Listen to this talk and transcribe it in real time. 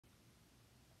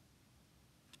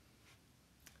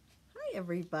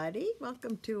everybody.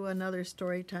 Welcome to another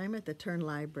story time at the Turn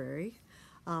Library.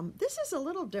 This is a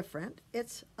little different.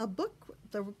 It's a book.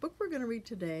 The book we're going to read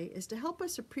today is to help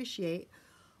us appreciate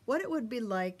what it would be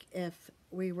like if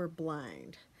we were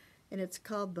blind. And it's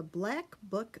called The Black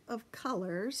Book of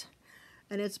Colors.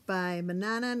 And it's by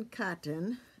Menena and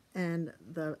Cottin. And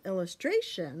the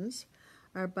illustrations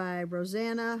are by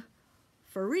Rosanna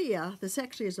Faria. This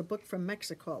actually is a book from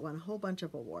Mexico. It won a whole bunch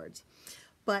of awards.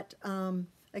 But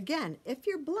again, if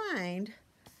you're blind,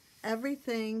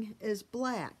 everything is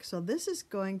black. So this is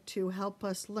going to help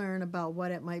us learn about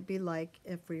what it might be like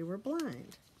if we were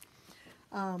blind.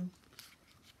 And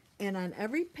on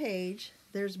every page,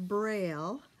 there's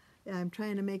Braille. I'm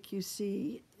trying to make you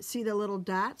see the little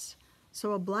dots.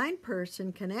 So a blind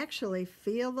person can actually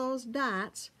feel those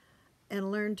dots and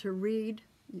learn to read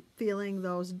feeling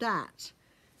those dots.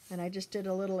 And I just did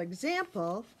a little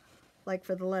example, like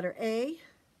for the letter A,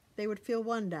 they would feel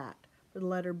one dot. For the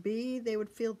letter B, they would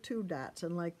feel two dots,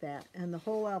 and like that, and the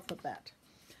whole alphabet.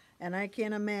 And I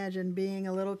can't imagine being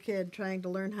a little kid trying to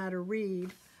learn how to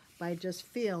read by just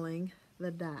feeling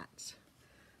the dots.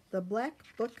 The Black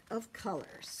Book of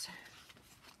Colors.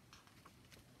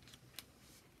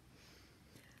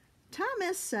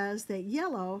 Thomas says that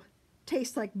yellow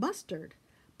tastes like mustard,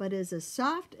 but is as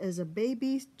soft as a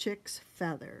baby chick's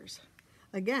feathers.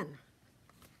 Again,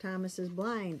 Thomas is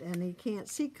blind and he can't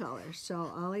see colors,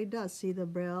 so all he does, see the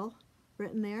Braille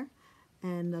written there?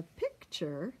 And the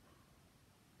picture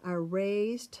are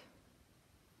raised,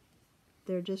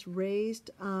 they're just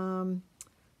raised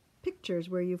pictures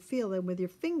where you feel them with your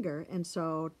finger. And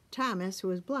so Thomas,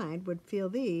 who is blind, would feel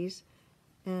these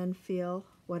and feel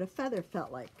what a feather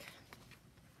felt like.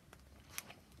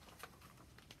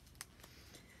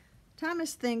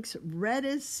 Thomas thinks red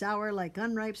is sour like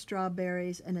unripe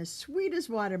strawberries and as sweet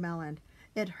as watermelon.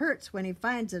 It hurts when he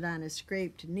finds it on his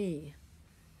scraped knee.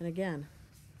 And again,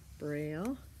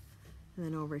 Braille. And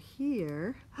then over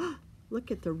here, look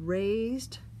at the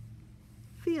raised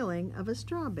feeling of a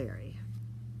strawberry.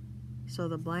 So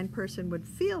the blind person would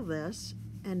feel this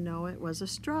and know it was a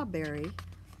strawberry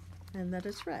and that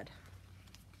it's red.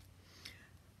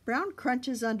 Brown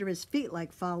crunches under his feet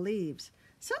like fall leaves.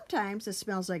 Sometimes it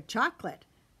smells like chocolate,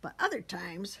 but other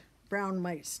times brown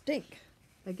might stink.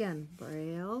 Again,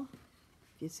 Braille.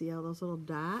 You see all those little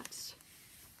dots?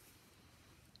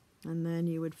 And then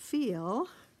you would feel,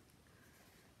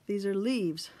 these are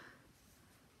leaves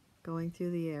going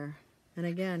through the air. And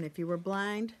again, if you were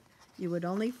blind, you would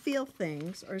only feel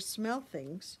things or smell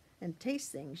things and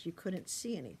taste things. You couldn't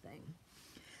see anything.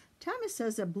 Thomas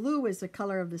says that blue is the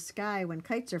color of the sky when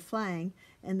kites are flying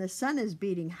and the sun is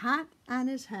beating hot on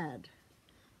his head.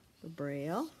 The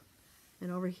Braille.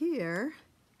 And over here,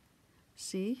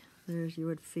 see, there's, you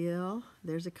would feel,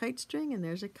 there's a kite string and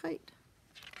there's a kite.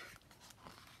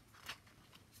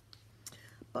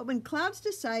 But when clouds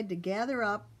decide to gather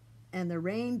up and the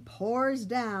rain pours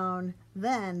down,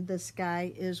 then the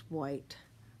sky is white.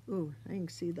 Ooh, I can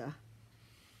see the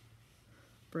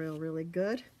Braille really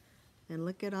good. And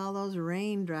look at all those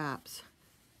raindrops.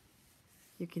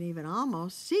 You can even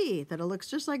almost see that it looks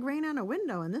just like rain on a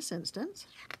window in this instance.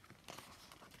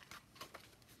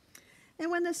 And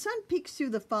when the sun peeks through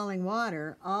the falling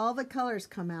water, all the colors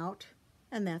come out,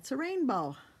 and that's a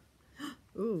rainbow.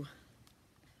 Ooh.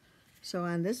 So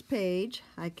on this page,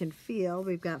 I can feel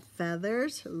we've got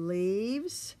feathers,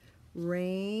 leaves,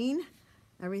 rain,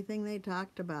 everything they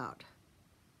talked about.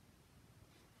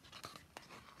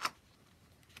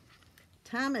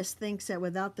 Thomas thinks that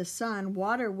without the sun,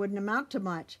 water wouldn't amount to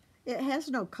much. It has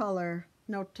no color,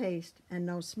 no taste, and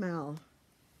no smell.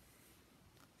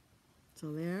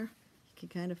 So there, you can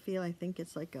kind of feel, I think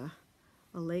it's like a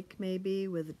lake maybe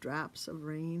with drops of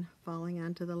rain falling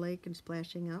onto the lake and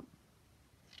splashing up.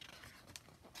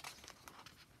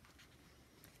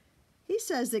 He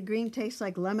says that green tastes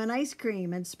like lemon ice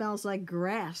cream and smells like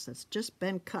grass that's just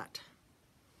been cut.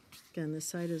 Again, this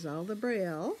side is all the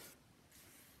Braille.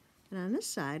 And on this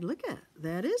side, look at,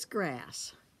 that is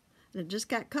grass. And it just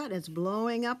got cut, it's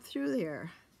blowing up through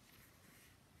there.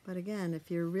 But again, if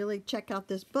you really check out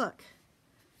this book,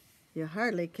 you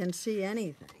hardly can see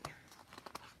anything.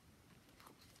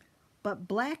 But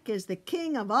black is the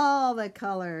king of all the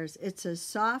colors. It's as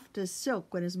soft as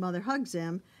silk when his mother hugs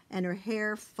him and her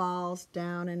hair falls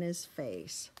down in his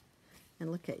face. And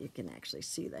look at, you can actually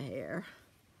see the hair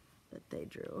that they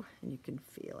drew and you can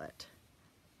feel it.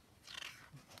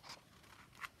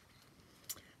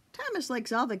 Thomas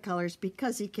likes all the colors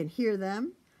because he can hear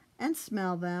them and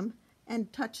smell them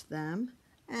and touch them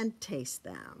and taste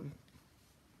them.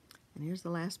 And here's the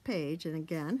last page, and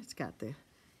again, it's got the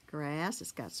grass,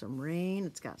 it's got some rain,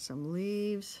 it's got some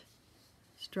leaves,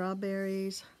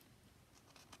 strawberries.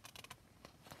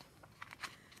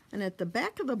 And at the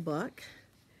back of the book,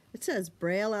 it says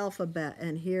Braille alphabet,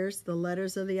 and here's the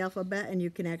letters of the alphabet, and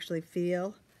you can actually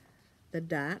feel the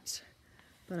dots.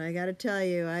 But I got to tell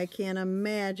you, I can't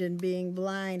imagine being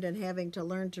blind and having to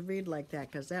learn to read like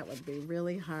that, because that would be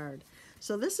really hard.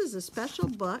 So this is a special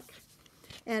book,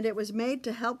 and it was made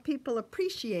to help people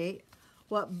appreciate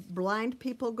what blind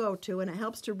people go to, and it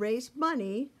helps to raise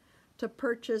money to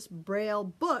purchase Braille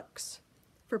books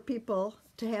for people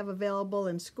to have available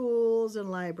in schools and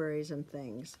libraries and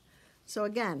things. So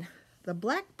again, the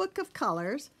Black Book of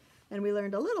Colors, and we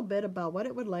learned a little bit about what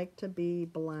it would like to be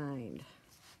blind.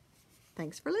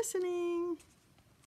 Thanks for listening.